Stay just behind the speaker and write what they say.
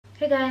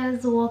Hey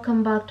guys,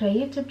 welcome back to our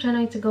YouTube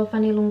channel. It's a girl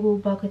Fanny Lungu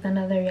back with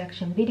another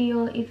reaction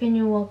video. If you're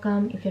new,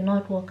 welcome. If you're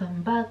not,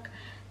 welcome back.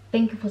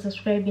 Thank you for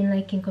subscribing,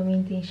 liking,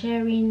 commenting, and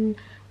sharing.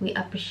 We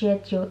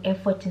appreciate your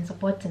effort in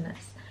supporting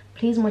us.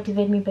 Please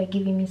motivate me by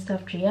giving me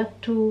stuff to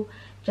react to.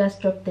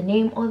 Just drop the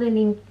name or the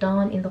link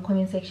down in the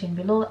comment section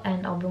below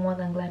and I'll be more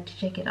than glad to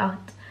check it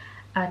out.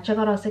 Check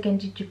out our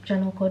second YouTube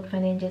channel called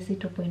Fanny&jessy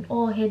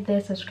 2.0. Head there,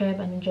 subscribe,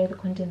 and enjoy the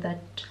content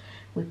that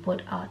we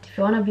put out. If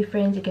you want to be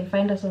friends, you can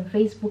find us on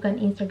Facebook and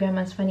Instagram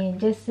as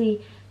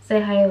Fanny&jessy. Say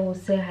hi, we'll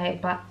say hi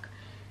back.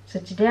 So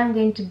today I'm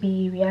going to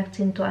be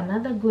reacting to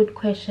another good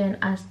question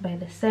asked by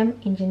the same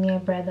engineer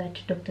brother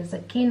to Dr.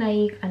 Zakir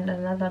Naik, and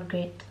another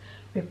great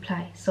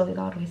reply. So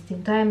without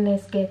wasting time,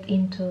 let's get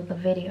into the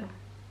video.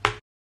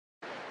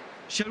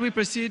 Shall we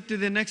proceed to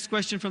the next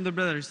question from the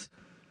brothers?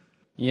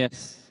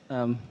 Yes.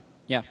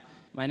 Yeah.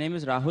 My name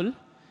is Rahul.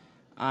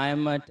 I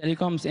am a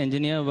telecoms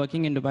engineer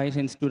working in Dubai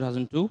since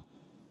 2002.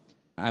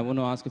 I want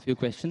to ask a few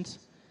questions.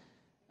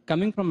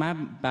 Coming from my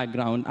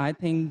background, I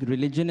think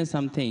religion is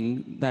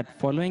something that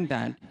following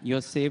that,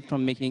 you're saved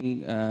from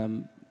making,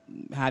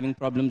 having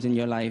problems in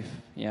your life.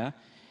 Yeah.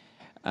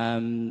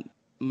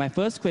 My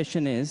first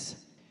question is,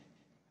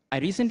 I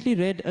recently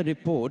read a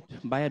report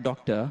by a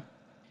doctor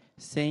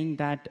saying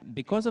that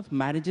because of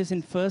marriages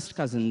in first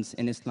cousins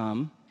in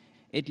Islam,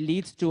 it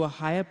leads to a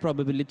higher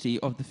probability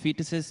of the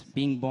fetuses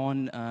being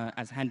born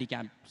as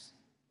handicaps.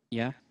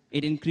 Yeah.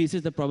 It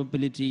increases the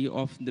probability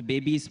of the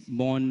babies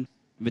born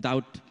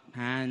without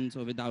hands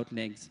or without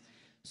legs.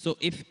 So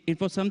if it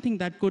was something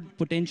that could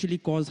potentially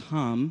cause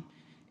harm,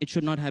 it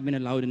should not have been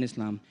allowed in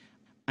Islam.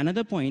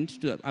 Another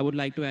point I would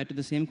like to add to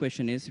the same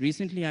question is,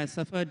 recently I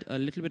suffered a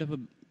little bit of a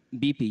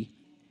BP,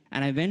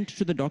 and I went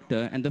to the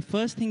doctor, and the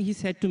first thing he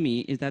said to me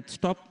is that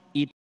stop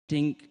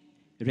eating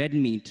red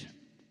meat,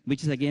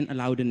 which is again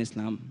allowed in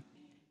Islam.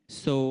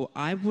 So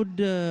I would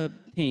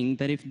think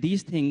that if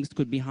these things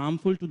could be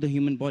harmful to the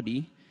human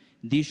body,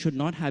 these should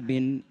not have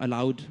been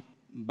allowed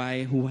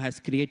by who has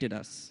created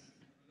us.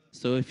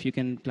 So if you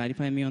can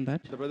clarify me on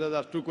that. The brothers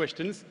asked two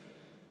questions.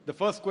 The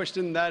first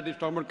question that is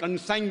talking about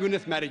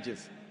consanguineous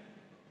marriages.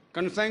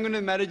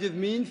 Consanguineous marriages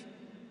means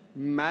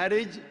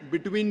marriage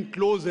between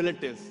close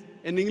relatives.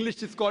 In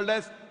English, it's called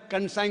as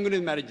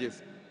consanguineous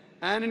marriages.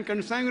 And in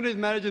consanguineous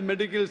marriages,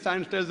 medical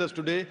science tells us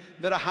today,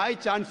 there are high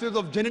chances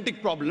of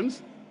genetic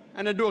problems.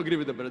 And I do agree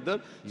with the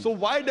brother. Yes. So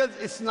why does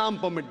Islam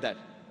permit that?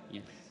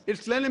 Yes.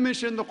 It's clearly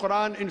mentioned in the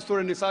Quran in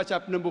Surah Nisa,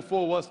 chapter number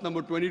 4, verse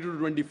number 22 to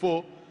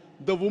 24,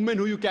 the woman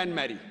who you can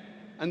marry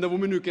and the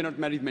woman who you cannot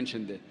marry is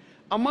mentioned there.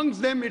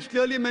 Amongst them, it's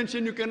clearly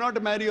mentioned you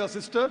cannot marry your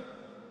sister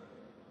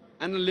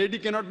and a lady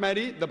cannot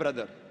marry the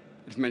brother.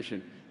 It's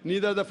mentioned.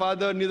 Neither the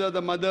father, neither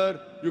the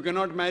mother. You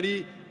cannot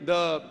marry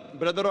the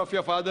brother of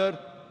your father,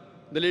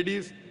 the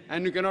ladies,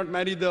 and you cannot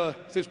marry the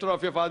sister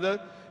of your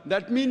father.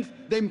 That means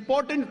the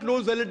important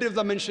close relatives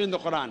are mentioned in the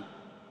Quran.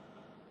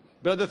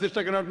 Brother,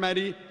 sister cannot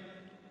marry,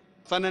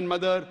 son and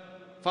mother,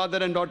 father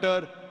and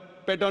daughter,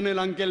 paternal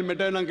uncle,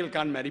 maternal uncle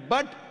can't marry.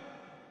 But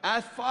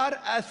as far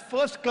as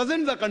first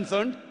cousins are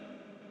concerned,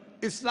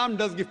 Islam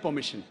does give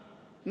permission.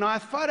 Now,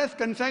 as far as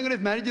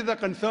consanguineous marriages are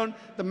concerned,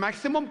 the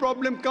maximum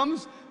problem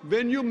comes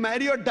when you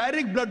marry your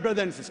direct blood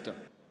brother and sister.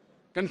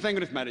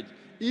 Consanguineous marriage.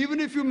 Even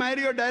if you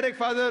marry your direct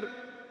father,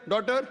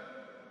 daughter,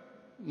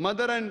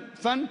 mother and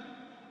son,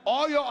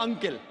 or your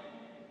uncle,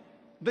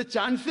 the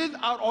chances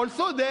are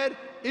also there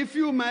if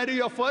you marry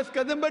your first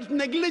cousin, but it's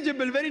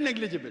negligible, very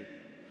negligible.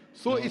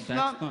 So no,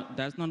 Islam...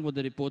 That's not what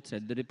the report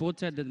said. The report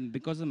said that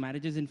because of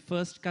marriages in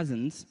first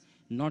cousins,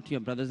 not your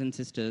brothers and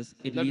sisters,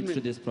 it leads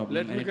to this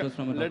problem. And it was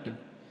from a doctor.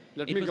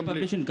 It was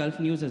published in Gulf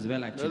News as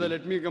well, actually. Brother,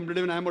 let me complete.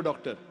 Even I am a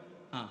doctor.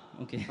 Ah,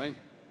 okay. Fine.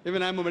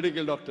 Even I am a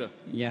medical doctor.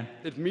 Yeah.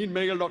 It means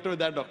medical doctor with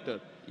that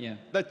doctor. Yeah.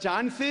 The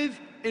chances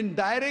in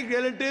direct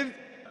relatives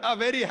are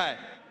very high.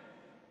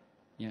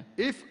 Yeah.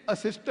 If a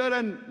sister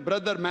and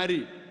brother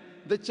marry,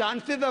 the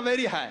chances are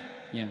very high.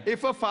 Yeah.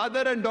 If a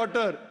father and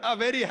daughter are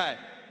very high.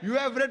 You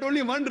have read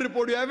only one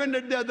report, you haven't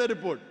read the other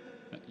report.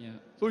 Yeah.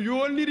 So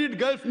you only read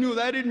Gulf News,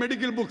 I read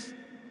medical books.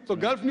 So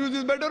Gulf News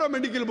is better or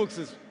medical books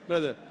is,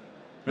 brother?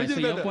 Right, so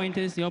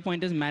your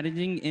point is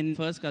marrying in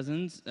first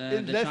cousins,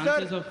 the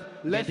chances of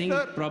getting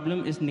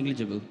problem is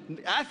negligible.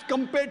 As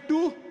compared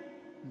to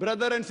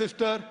brother and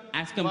sister.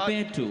 As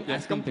compared to.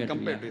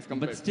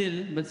 But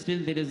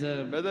still there is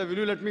a... Brother, will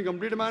you let me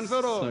complete my answer?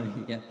 Or? Sorry,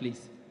 yeah,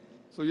 please.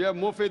 So you have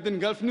more faith in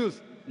Gulf News?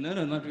 No,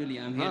 not really.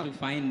 I'm here to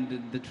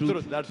find the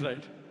truth. That's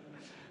right.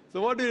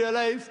 So what you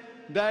realize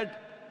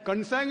that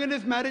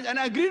consanguineous marriage, and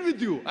I agreed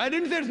with you. I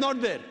didn't say it's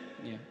not there.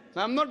 Yeah. So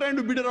I'm not trying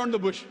to beat around the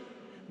bush.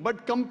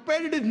 But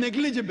compared, it is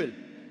negligible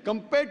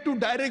compared to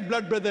direct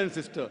blood brother and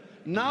sister.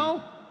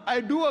 Now,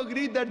 I do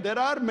agree that there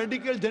are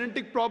medical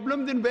genetic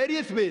problems in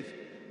various ways.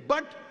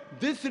 But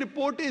this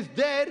report is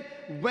there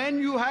when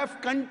you have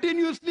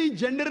continuously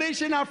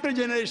generation after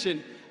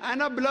generation.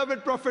 And our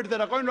beloved Prophet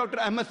said, according to Dr.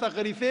 Ahmad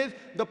Sakari says,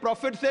 the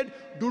Prophet said,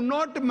 do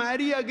not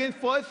marry against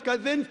first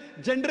cousins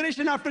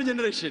generation after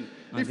generation.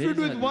 If you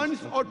do it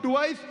once or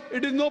twice,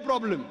 it is no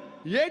problem.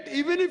 Yet,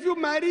 even if you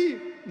marry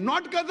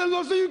not cousins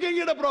also you can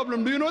get a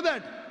problem. Do you know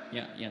that?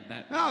 Yeah,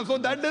 that. So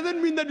that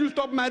doesn't mean that you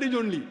stop marriage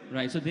only.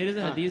 Right, so there is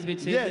a hadith which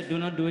says that do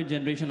not do it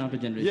generation after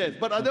generation. Yes,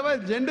 but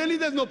otherwise generally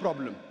there's no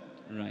problem.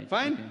 Right.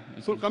 Fine?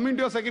 Okay. So coming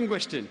to your second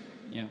question.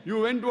 Yeah.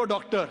 You went to a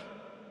doctor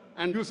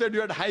and you said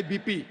you had high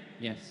BP.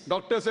 Yes.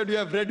 Doctor said you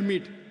have red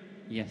meat.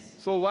 Yes.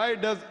 So why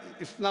does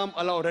Islam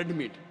allow red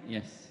meat?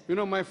 Yes. You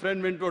know, my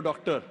friend went to a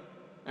doctor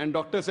and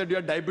doctor said you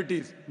have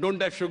diabetes,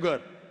 don't have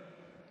sugar.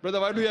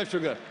 Brother, why do you have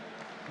sugar?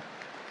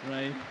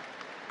 Right.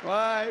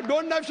 Why?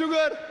 Don't have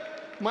sugar.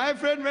 My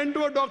friend went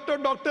to a doctor,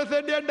 doctor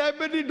said you have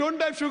diabetes,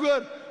 don't have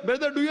sugar.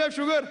 Brother, do you have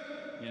sugar?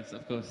 Yes,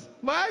 of course.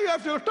 Why you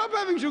have sugar? Stop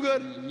having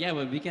sugar. Yeah,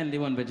 well, we can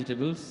live on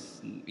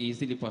vegetables,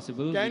 easily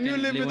possible. Can you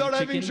live without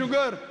having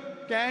sugar?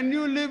 Can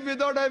you live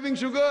without having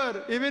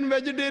sugar? Even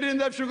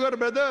vegetarians have sugar,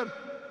 brother.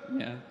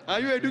 Yeah. Are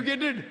you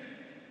educated?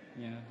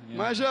 Yeah.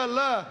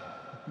 MashaAllah.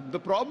 The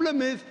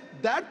problem is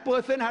that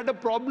person had a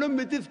problem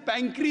with his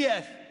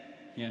pancreas.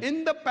 Yes.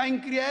 In the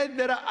pancreas,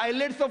 there are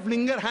islets of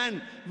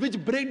Langerhans which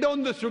break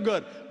down the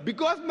sugar.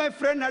 Because my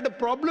friend had a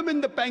problem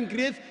in the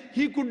pancreas,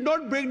 he could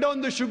not break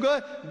down the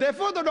sugar.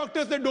 Therefore, the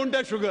doctor said, don't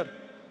have sugar.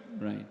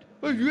 Right.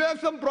 If you have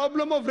some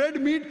problem of red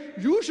meat,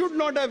 you should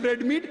not have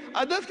red meat.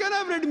 Others can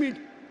have red meat.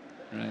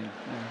 Right.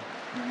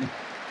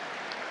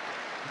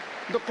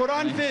 The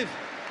Quran says,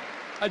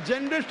 a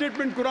general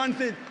statement, Quran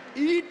says,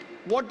 eat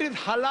what is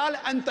halal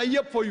and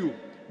tayyib for you.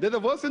 There's a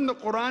verse in the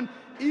Quran,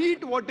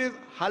 eat what is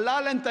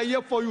halal and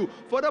tayyib for you.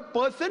 For a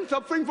person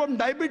suffering from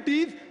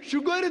diabetes,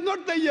 sugar is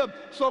not tayyib.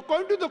 So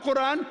according to the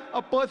Quran,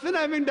 a person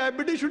having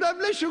diabetes should have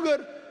less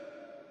sugar.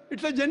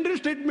 It's a general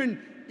statement.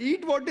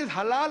 Eat what is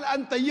halal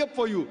and tayyib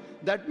for you.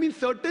 That means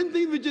certain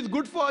things which is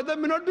good for others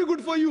may not be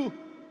good for you.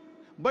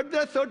 But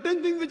there are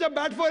certain things which are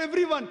bad for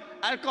everyone.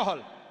 Alcohol.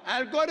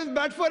 Alcohol is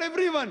bad for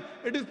everyone.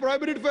 It is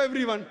prohibited for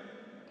everyone.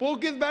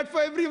 Pork is bad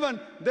for everyone.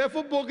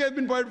 Therefore, pork has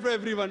been prohibited for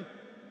everyone.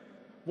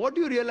 What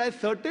do you realize?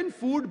 Certain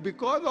food,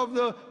 because of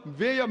the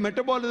way your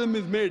metabolism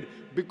is made,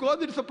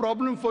 because it's a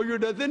problem for you,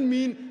 doesn't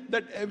mean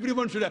that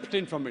everyone should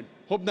abstain from it.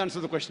 Hope that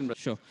answers the question, brother.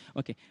 Sure.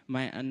 Okay.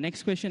 My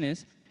next question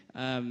is,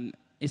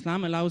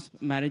 Islam allows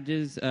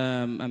marriages,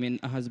 a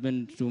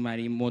husband to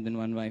marry more than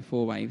one wife,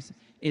 4 wives.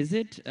 Is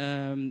it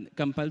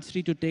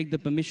compulsory to take the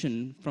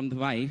permission from the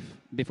wife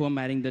before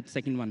marrying that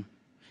second one?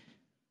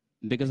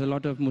 Because a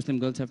lot of Muslim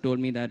girls have told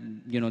me that,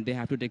 they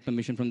have to take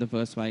permission from the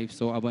first wife,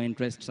 so our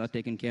interests are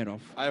taken care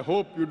of. I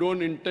hope you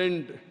don't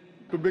intend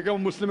to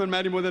become Muslim and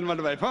marry more than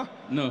one wife, huh?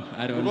 No,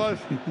 I don't.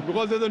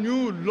 Because there's a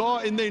new law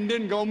in the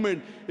Indian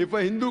government. If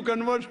a Hindu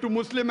converts to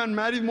Muslim and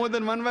marries more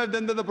than one wife,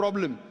 then there's a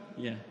problem.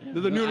 Yeah.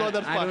 There's a new law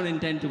that's passed. I don't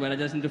intend to, but I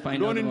just need to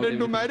find out. Don't intend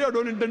to marry or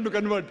don't intend to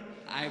convert?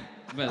 I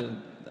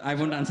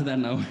won't answer that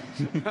now.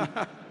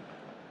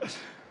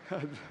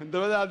 There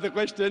was the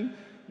question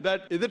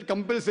that is it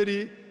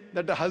compulsory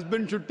that a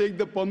husband should take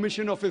the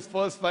permission of his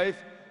first wife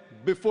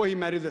before he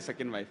marries the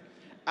second wife?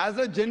 As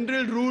a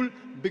general rule,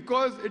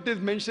 because it is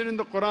mentioned in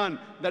the Quran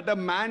that a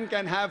man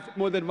can have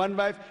more than one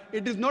wife,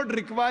 it is not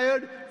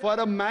required for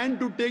a man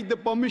to take the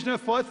permission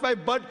of first wife,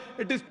 but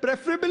it is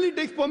preferably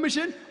takes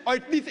permission or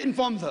at least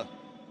informs her.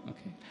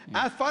 Okay.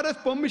 Yeah. As far as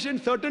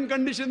permission, certain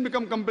conditions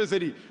become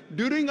compulsory.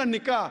 During a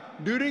nikah,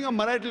 during a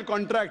marital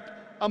contract,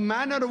 a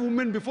man or a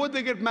woman, before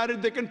they get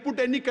married, they can put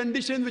any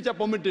conditions which are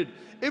permitted.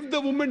 If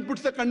the woman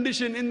puts a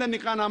condition in the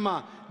nikah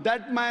nama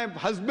that my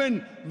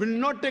husband will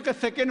not take a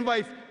second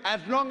wife as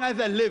long as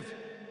I live,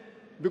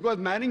 because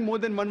marrying more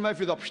than one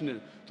wife is optional.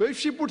 So if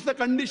she puts the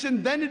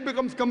condition, then it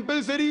becomes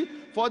compulsory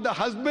for the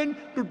husband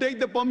to take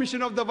the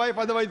permission of the wife,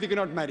 otherwise he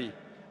cannot marry.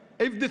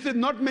 If this is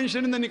not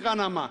mentioned in the nikah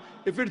nama,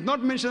 if it's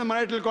not mentioned in the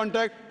marital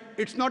contract,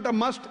 it's not a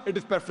must, it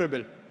is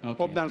preferable. Okay.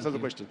 Hope that answers the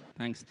question.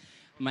 Thanks.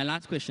 My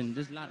last question,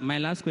 my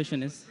last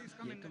question is...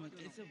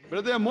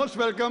 Brother, you're most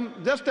welcome.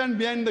 Just stand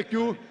behind the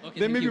queue. Okay,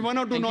 there may be 1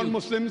 or 2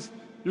 non-Muslims.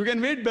 You can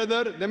wait,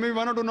 brother. There may be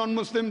 1 or 2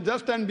 non-Muslims.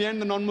 Just stand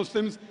behind the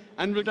non-Muslims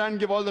and we'll try and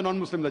give all the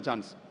non-Muslims a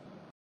chance.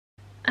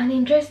 An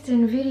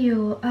interesting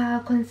video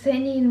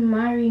concerning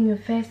marrying your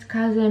first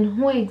cousin.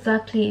 Who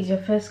exactly is your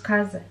first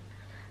cousin?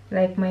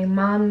 Like my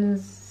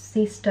mom's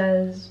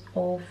sister's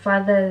or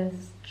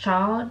father's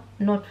child?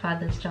 Not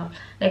father's child.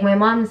 Like my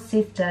mom's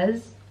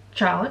sister's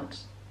child.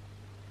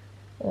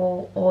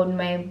 Or on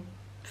my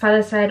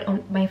father's side,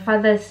 on my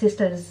father's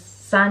sister's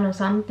son or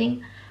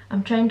something.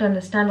 I'm trying to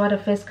understand what a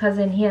first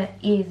cousin here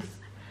is.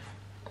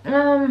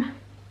 I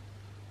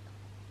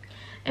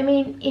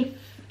mean, if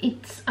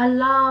it's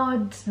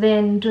allowed,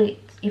 then do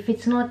it. If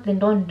it's not, then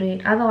don't do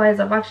it.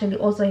 Otherwise, I've actually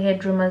also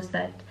heard rumors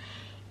that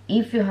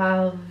if you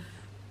have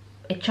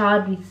a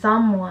child with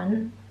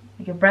someone,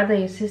 your brother,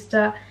 your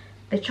sister,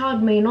 the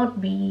child may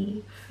not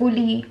be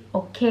fully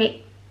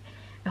okay.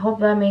 I hope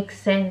that makes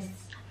sense.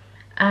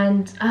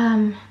 And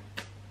I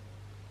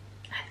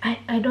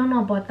don't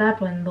know about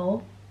that one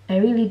though. I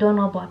really don't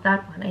know about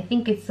that one. I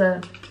think it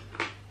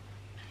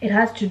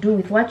has to do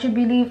with what you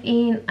believe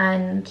in,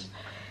 and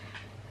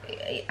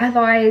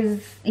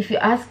otherwise, if you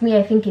ask me,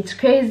 I think it's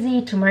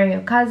crazy to marry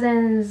your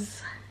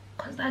cousins,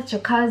 because that's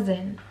your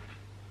cousin.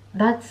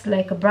 That's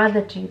like a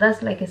brother to you,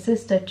 that's like a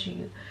sister to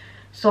you.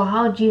 So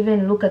how do you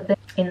even look at them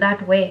in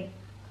that way?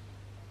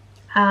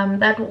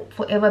 That will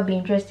forever be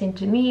interesting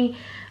to me.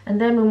 And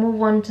then we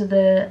move on to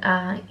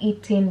the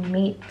eating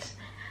meat.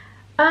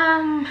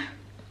 I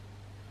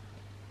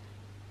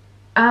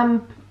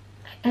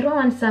don't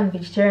want to say I'm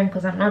vegetarian,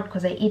 because I'm not,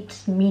 because I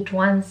eat meat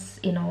once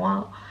in a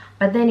while.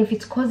 But then if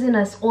it's causing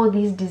us all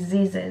these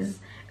diseases,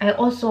 I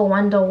also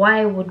wonder,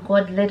 why would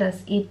God let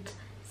us eat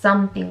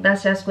something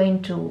that's just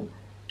going to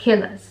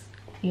kill us?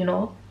 You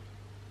know,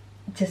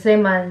 it's the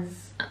same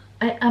as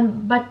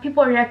but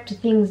people react to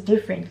things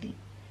differently.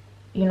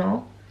 You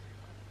know,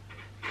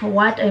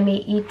 what I may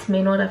eat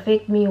may not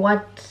affect me.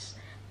 What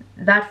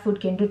that food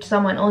can do to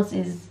someone else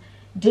is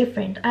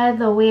different.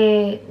 Either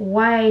way,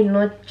 why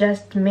not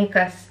just make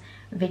us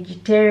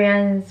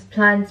vegetarians,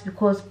 plants,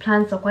 because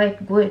plants are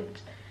quite good?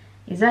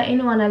 Is there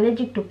anyone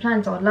allergic to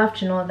plants? I would love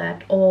to know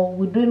that. Or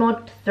we do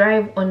not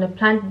thrive on a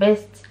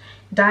plant-based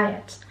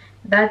diet?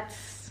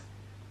 That's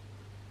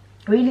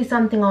really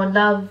something I would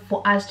love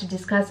for us to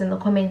discuss in the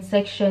comment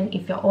section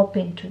if you're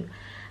open to.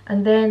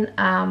 And then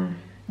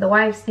the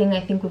wives thing,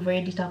 I think we've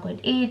already tackled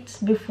it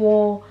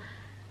before.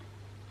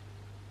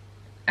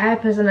 I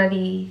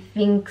personally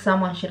think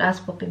someone should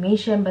ask for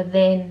permission, but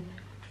then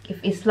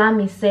if Islam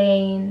is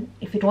saying,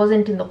 if it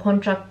wasn't in the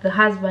contract, the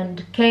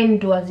husband can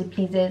do as he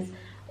pleases,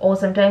 or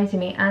sometimes he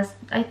may ask,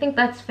 I think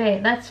that's fair.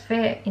 That's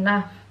fair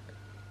enough,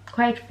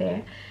 quite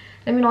fair.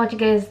 Let me know what you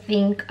guys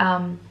think.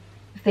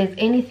 If there's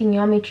anything you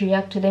want me to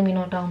react to, let me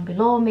know down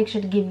below. Make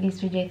sure to give this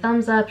video a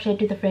thumbs up, share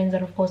it with your friends,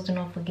 and of course do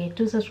not forget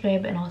to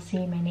subscribe, and I'll see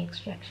you in my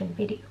next reaction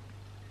video.